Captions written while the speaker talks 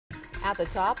At the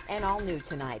top and all new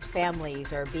tonight,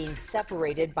 families are being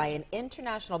separated by an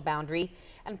international boundary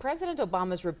and President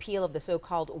Obama's repeal of the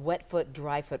so-called wet foot,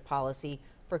 dry foot policy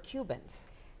for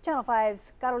Cubans. Channel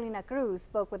 5's Carolina Cruz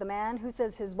spoke with a man who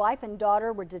says his wife and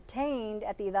daughter were detained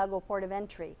at the Hidalgo port of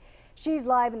entry. She's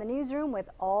live in the newsroom with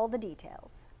all the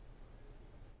details.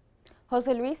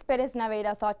 Jose Luis Perez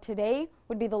Naveira thought today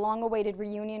would be the long-awaited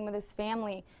reunion with his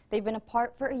family. They've been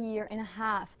apart for a year and a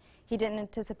half. He didn't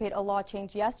anticipate a law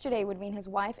change yesterday would mean his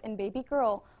wife and baby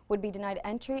girl would be denied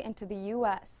entry into the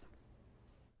U.S.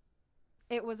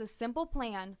 It was a simple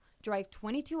plan: drive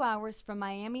 22 hours from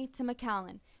Miami to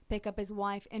McAllen, pick up his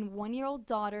wife and one-year-old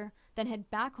daughter, then head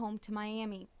back home to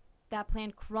Miami. That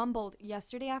plan crumbled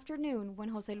yesterday afternoon when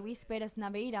Jose Luis Perez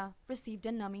Naveira received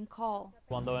a numbing call.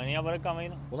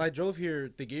 While I drove here,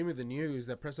 they gave me the news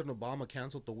that President Obama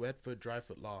canceled the wet foot, dry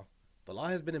foot law. The law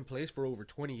has been in place for over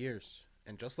 20 years.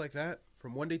 And just like that,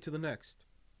 from one day to the next,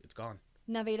 it's gone.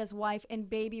 Naveira's wife and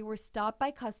baby were stopped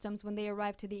by customs when they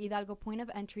arrived to the Hidalgo point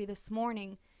of entry this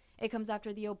morning. It comes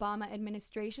after the Obama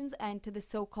administration's end to the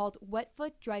so-called wet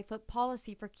foot, dry foot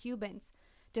policy for Cubans.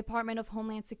 Department of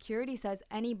Homeland Security says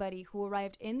anybody who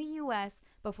arrived in the U.S.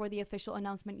 before the official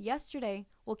announcement yesterday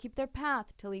will keep their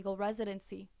path to legal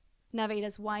residency.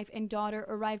 Naveira's wife and daughter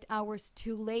arrived hours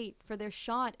too late for their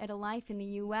shot at a life in the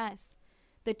U.S.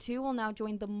 The two will now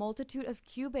join the multitude of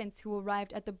Cubans who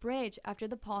arrived at the bridge after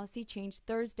the policy changed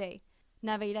Thursday.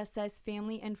 Naveira says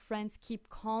family and friends keep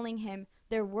calling him.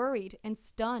 They're worried and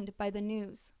stunned by the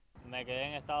news.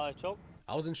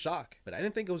 I was in shock, but I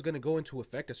didn't think it was going to go into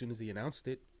effect as soon as he announced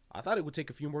it. I thought it would take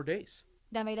a few more days.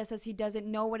 Naveira says he doesn't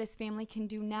know what his family can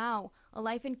do now. A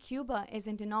life in Cuba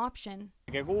isn't an option.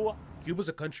 Cuba's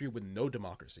a country with no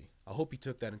democracy. I hope he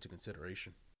took that into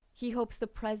consideration. He hopes the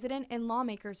president and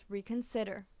lawmakers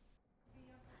reconsider.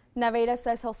 Naveira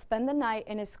says he'll spend the night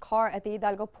in his car at the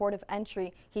Hidalgo port of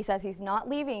entry. He says he's not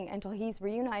leaving until he's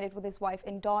reunited with his wife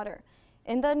and daughter.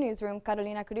 In the newsroom,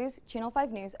 Carolina Cruz, Channel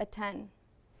 5 News at 10.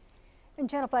 And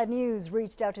Channel 5 News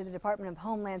reached out to the Department of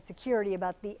Homeland Security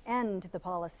about the end to the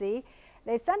policy.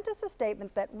 They sent us a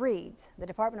statement that reads, the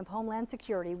Department of Homeland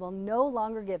Security will no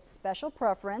longer give special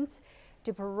preference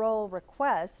to parole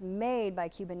requests made by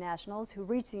Cuban nationals who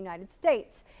reach the United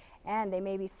States, and they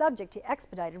may be subject to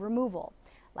expedited removal.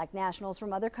 Like nationals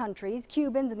from other countries,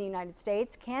 Cubans in the United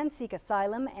States can seek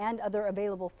asylum and other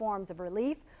available forms of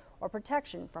relief or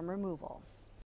protection from removal.